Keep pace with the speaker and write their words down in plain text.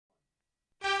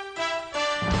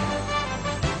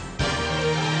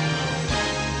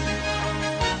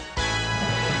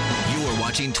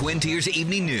watching Twin Tiers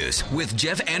Evening News with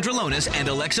Jeff Androlonis and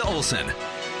Alexa Olson.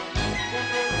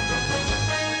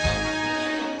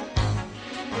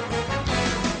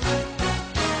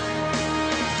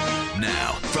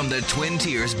 Now, from the Twin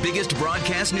Tiers' biggest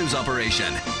broadcast news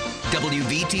operation,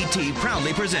 WVTT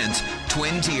proudly presents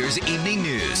Twin Tiers Evening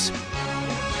News.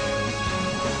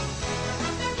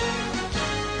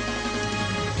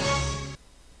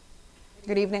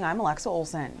 Good evening, I'm Alexa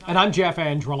Olson. And I'm Jeff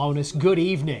Androlonis. Good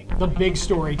evening. The big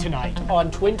story tonight on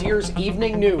Twin Tiers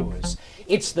Evening News.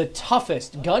 It's the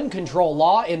toughest gun control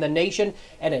law in the nation,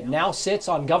 and it now sits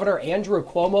on Governor Andrew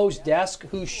Cuomo's desk,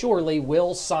 who surely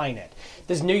will sign it.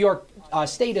 This New York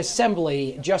State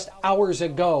Assembly just hours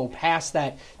ago passed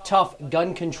that tough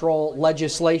gun control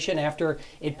legislation after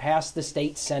it passed the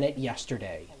state Senate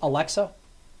yesterday. Alexa?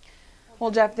 Well,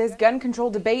 Jeff, this gun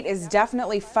control debate is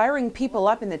definitely firing people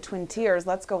up in the Twin Tiers.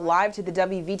 Let's go live to the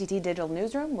WVTT Digital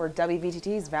Newsroom, where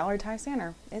WVTT's Valerie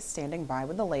Tysaner is standing by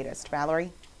with the latest.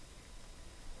 Valerie?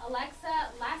 Alexa,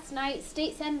 last night,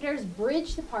 state senators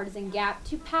bridged the partisan gap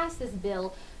to pass this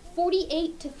bill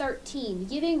 48-13,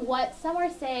 giving what some are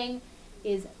saying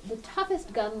is the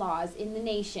toughest gun laws in the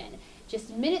nation.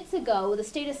 Just minutes ago, the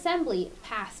state assembly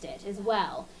passed it as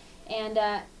well. And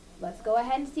let's go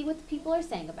ahead and see what the people are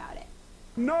saying about it.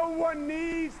 No one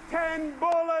needs 10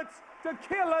 bullets to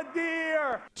kill a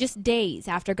deer. Just days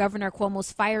after Governor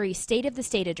Cuomo's fiery State of the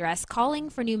State address calling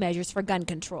for new measures for gun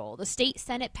control, the state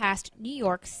Senate passed New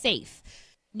York SAFE.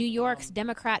 New York's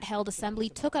Democrat-held assembly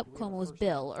took up Cuomo's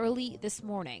bill early this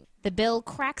morning. The bill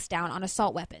cracks down on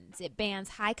assault weapons. It bans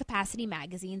high-capacity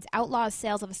magazines, outlaws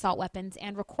sales of assault weapons,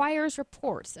 and requires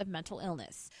reports of mental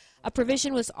illness. A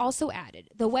provision was also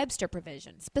added, the Webster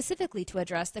provision, specifically to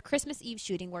address the Christmas Eve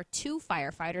shooting where 2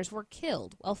 firefighters were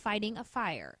killed while fighting a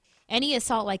fire. Any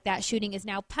assault like that shooting is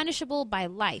now punishable by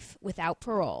life without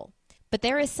parole. But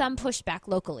there is some pushback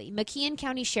locally. McKean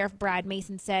County Sheriff Brad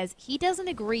Mason says he doesn't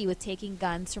agree with taking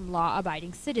guns from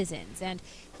law-abiding citizens, and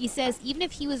he says even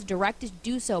if he was directed to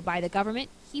do so by the government,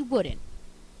 he wouldn't.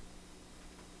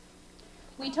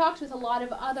 We talked with a lot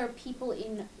of other people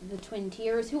in the Twin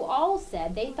Tiers who all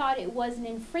said they thought it was an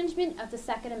infringement of the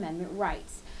Second Amendment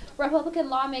rights. Republican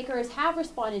lawmakers have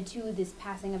responded to this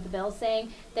passing of the bill,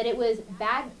 saying that it was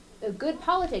good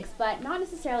politics, but not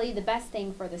necessarily the best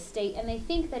thing for the state, and they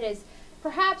think that is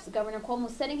perhaps Governor Cuomo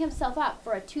setting himself up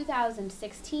for a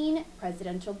 2016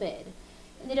 presidential bid.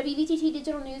 In the WVTT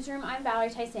Digital Newsroom, I'm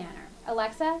Valerie Tysaner.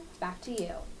 Alexa, back to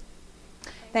you.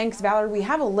 Thanks, Valerie. We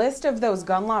have a list of those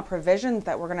gun law provisions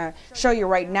that we're going to show you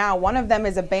right now. One of them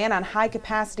is a ban on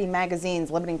high-capacity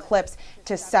magazines, limiting clips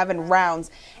to 7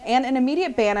 rounds, and an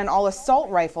immediate ban on all assault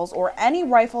rifles or any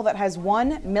rifle that has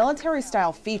one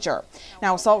military-style feature.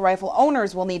 Now, assault rifle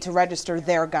owners will need to register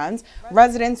their guns.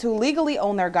 Residents who legally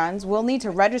own their guns will need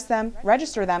to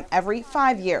register them every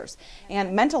 5 years.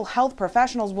 And mental health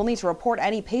professionals will need to report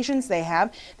any patients they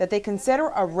have that they consider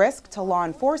a risk to law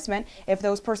enforcement. If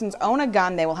those persons own a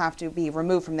gun, they will have to be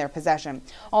removed from their possession.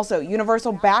 Also,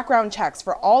 universal background checks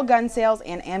for all gun sales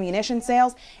and ammunition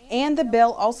sales, and the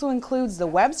bill also includes the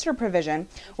Webster provision,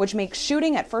 which makes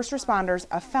shooting at first responders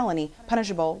a felony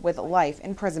punishable with life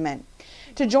imprisonment.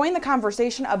 To join the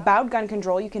conversation about gun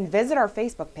control, you can visit our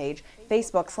Facebook page,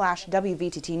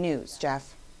 Facebook/WVTT News.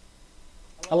 Jeff.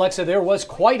 Alexa, there was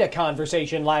quite a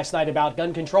conversation last night about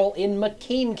gun control in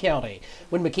McKean County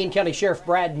when McKean County Sheriff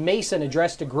Brad Mason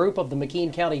addressed a group of the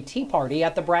McKean County Tea Party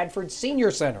at the Bradford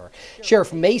Senior Center.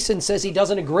 Sheriff Mason says he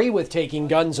doesn't agree with taking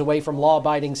guns away from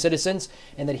law-abiding citizens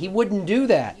and that he wouldn't do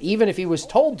that, even if he was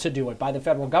told to do it by the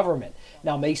federal government.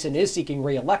 Now, Mason is seeking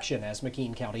re-election as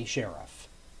McKean County Sheriff.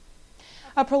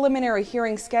 A preliminary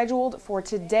hearing scheduled for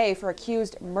today for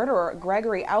accused murderer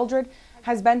Gregory Eldred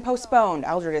has been postponed.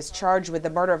 Eldred is charged with the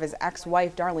murder of his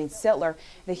ex-wife, Darlene Sittler.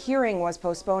 The hearing was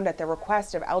postponed at the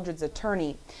request of Eldred's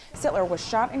attorney. Sittler was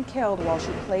shot and killed while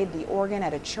she played the organ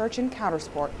at a church in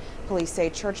Countersport. Police say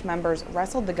church members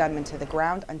wrestled the gunman to the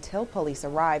ground until police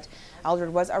arrived.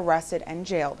 Eldred was arrested and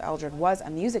jailed. Eldred was a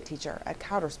music teacher at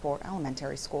Countersport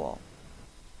Elementary School.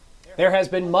 There has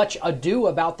been much ado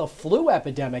about the flu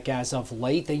epidemic as of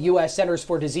late. The U.S. Centers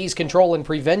for Disease Control and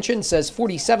Prevention says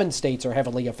 47 states are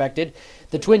heavily affected.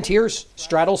 The Twin Tiers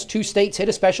straddles 2 states hit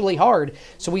especially hard,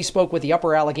 so we spoke with the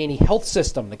Upper Allegheny Health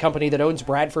System, the company that owns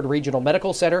Bradford Regional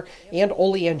Medical Center and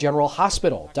Olean General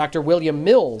Hospital. Dr. William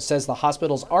Mills says the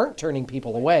hospitals aren't turning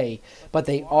people away, but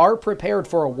they are prepared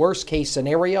for a worst-case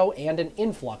scenario and an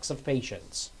influx of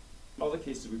patients. All the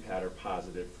cases we've had are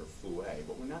positive for flu A,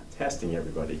 but we're not testing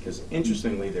everybody because,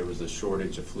 interestingly, there was a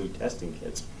shortage of flu testing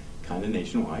kits, kind of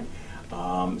nationwide.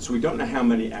 So we don't know how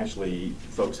many actually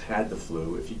folks had the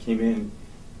flu. If you came in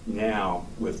now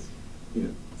with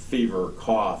fever,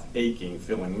 cough, aching,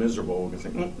 feeling miserable, we're going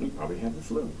to say, you probably have the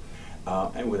flu,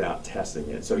 and without testing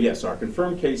it. So yes, our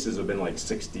confirmed cases have been like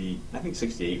 60, I think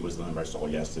 68 was the number I saw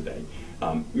yesterday.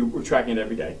 We're tracking it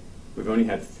every day. We've only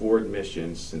had 4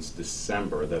 admissions since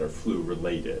December that are flu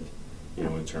related,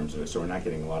 in terms of it. So we're not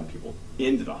getting a lot of people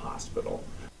into the hospital.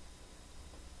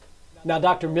 Now,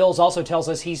 Dr. Mills also tells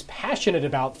us he's passionate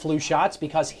about flu shots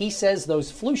because he says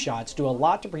those flu shots do a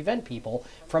lot to prevent people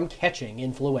from catching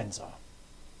influenza.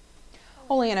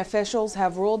 Olean officials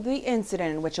have ruled the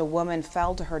incident in which a woman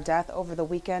fell to her death over the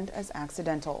weekend as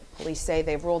accidental. Police say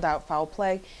they've ruled out foul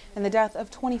play in the death of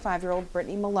 25-year-old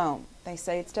Brittany Malone. They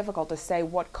say it's difficult to say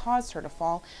what caused her to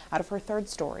fall out of her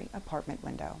 3rd-story apartment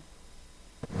window.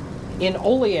 In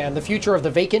Olean, the future of the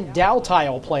vacant Dow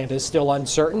Tile plant is still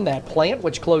uncertain. That plant,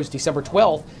 which closed December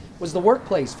 12th, was the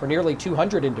workplace for nearly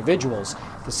 200 individuals.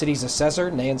 The city's assessor,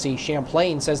 Nancy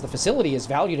Champlain, says the facility is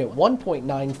valued at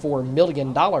 $1.94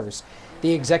 million.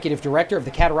 The executive director of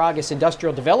the Cattaraugus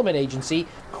Industrial Development Agency,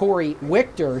 Corey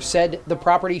Wichter, said the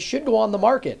property should go on the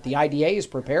market. The IDA is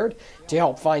prepared to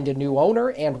help find a new owner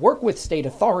and work with state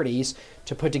authorities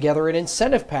to put together an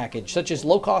incentive package, such as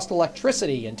low-cost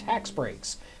electricity and tax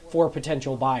breaks for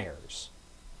potential buyers.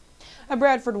 A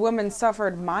Bradford woman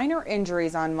suffered minor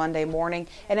injuries on Monday morning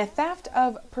in a theft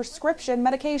of prescription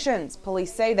medications.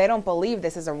 Police say they don't believe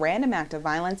this is a random act of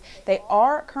violence. They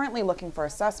are currently looking for a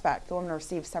suspect. The woman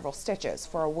received several stitches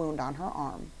for a wound on her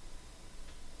arm.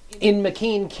 In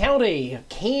McKean County,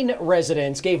 Kane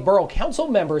residents gave Borough Council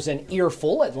members an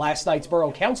earful at last night's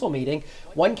Borough Council meeting.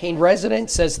 One Kane resident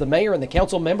says the mayor and the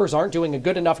council members aren't doing a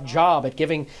good enough job at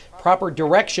giving proper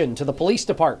direction to the police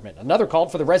department. Another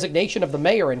called for the resignation of the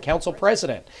mayor and council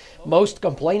president. Most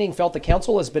complaining felt the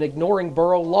council has been ignoring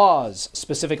borough laws,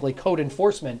 specifically code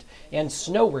enforcement and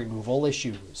snow removal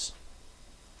issues.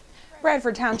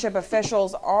 Bradford Township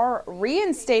officials are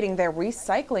reinstating their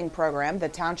recycling program. The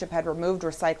township had removed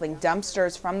recycling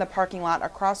dumpsters from the parking lot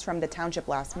across from the township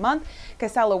last month.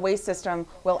 Casella Waste System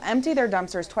will empty their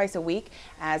dumpsters twice a week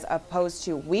as opposed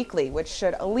to weekly, which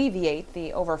should alleviate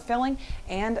the overfilling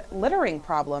and littering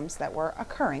problems that were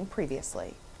occurring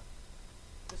previously.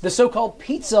 The so-called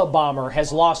pizza bomber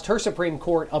has lost her Supreme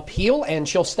Court appeal and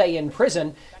she'll stay in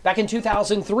prison. Back in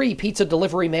 2003, pizza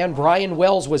delivery man Brian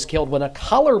Wells was killed when a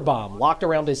collar bomb locked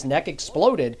around his neck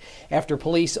exploded after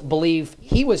police believe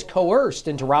he was coerced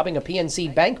into robbing a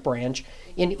PNC bank branch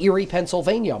in Erie,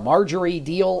 Pennsylvania. Marjorie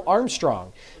Deal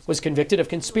Armstrong was convicted of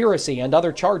conspiracy and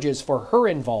other charges for her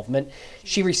involvement.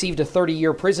 She received a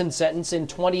 30-year prison sentence in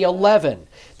 2011.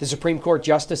 The Supreme Court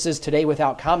justices today,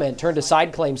 without comment, turned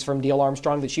aside claims from Deal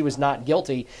Armstrong that she was not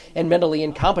guilty and mentally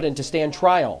incompetent to stand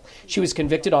trial. She was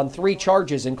convicted on 3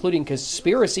 charges, including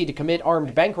conspiracy to commit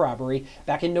armed bank robbery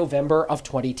back in November of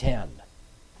 2010.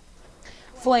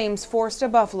 Flames forced a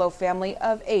Buffalo family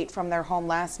of 8 from their home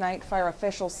last night. Fire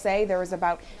officials say there is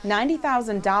about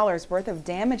 $90,000 worth of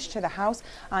damage to the house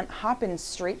on Hoppins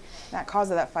Street. That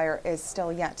cause of that fire is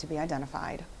still yet to be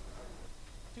identified.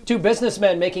 2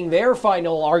 businessmen making their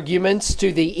final arguments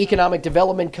to the Economic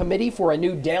Development Committee for a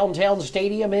new downtown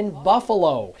stadium in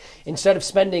Buffalo. Instead of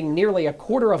spending nearly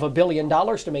 $250 million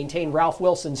to maintain Ralph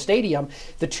Wilson Stadium,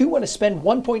 the 2 want to spend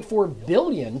 $1.4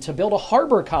 billion to build a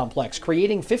harbor complex,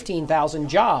 creating 15,000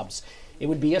 jobs. It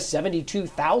would be a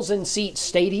 72,000-seat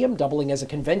stadium, doubling as a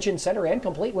convention center and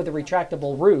complete with a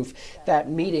retractable roof. That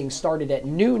meeting started at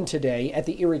noon today at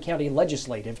the Erie County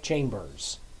Legislative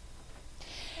Chambers.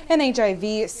 An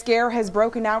HIV scare has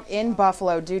broken out in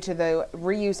Buffalo due to the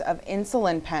reuse of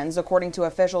insulin pens. According to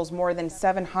officials, more than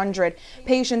 700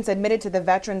 patients admitted to the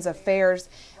Veterans Affairs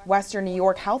Western New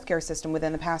York healthcare system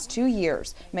within the past 2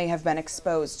 years may have been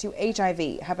exposed to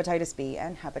HIV, hepatitis B,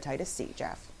 and hepatitis C.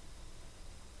 Jeff.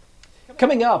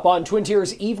 Coming up on Twin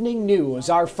Tiers Evening News,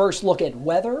 our first look at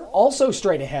weather. Also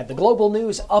straight ahead, the global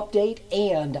news update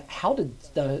and how did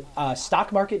the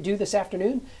stock market do this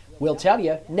afternoon? We'll tell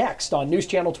you next on News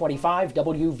Channel 25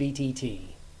 WVTT.